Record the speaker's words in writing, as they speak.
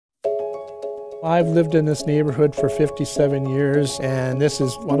I've lived in this neighborhood for 57 years, and this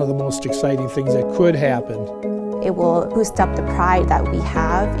is one of the most exciting things that could happen. It will boost up the pride that we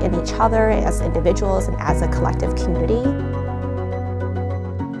have in each other as individuals and as a collective community.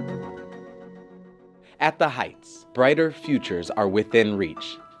 At the Heights, brighter futures are within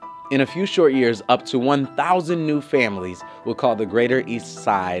reach. In a few short years, up to 1,000 new families will call the Greater East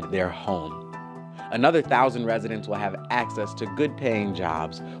Side their home. Another 1,000 residents will have access to good-paying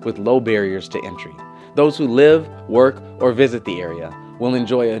jobs with low barriers to entry. Those who live, work, or visit the area will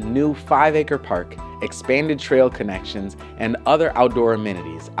enjoy a new 5-acre park, expanded trail connections, and other outdoor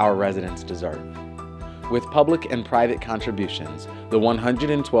amenities our residents deserve. With public and private contributions, the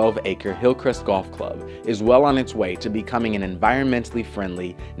 112-acre Hillcrest Golf Club is well on its way to becoming an environmentally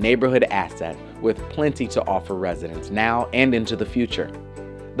friendly neighborhood asset with plenty to offer residents now and into the future.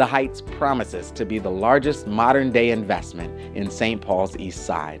 The Heights promises to be the largest modern-day investment in St. Paul's East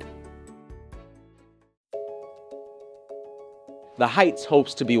Side. The Heights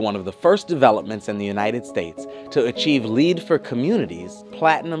hopes to be one of the first developments in the United States to achieve LEED for Communities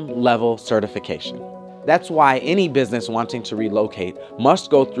Platinum Level certification. That's why any business wanting to relocate must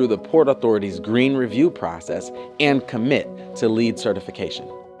go through the Port Authority's green review process and commit to LEED certification.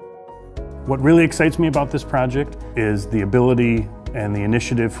 What really excites me about this project is the ability and the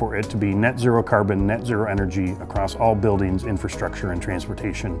initiative for it to be net zero carbon, net zero energy across all buildings, infrastructure, and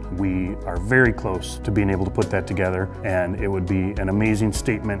transportation. We are very close to being able to put that together, and it would be an amazing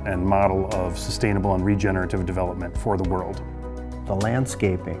statement and model of sustainable and regenerative development for the world. The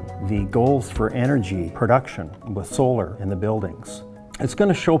landscaping, the goals for energy production with solar in the buildings. It's going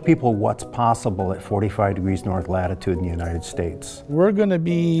to show people what's possible at 45 degrees north latitude in the United States. We're going to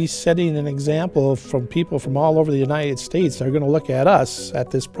be setting an example from people from all over the United States. They're going to look at us,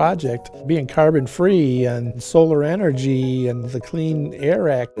 at this project, being carbon-free and solar energy and the Clean Air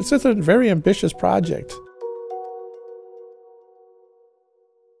Act. It's just a very ambitious project.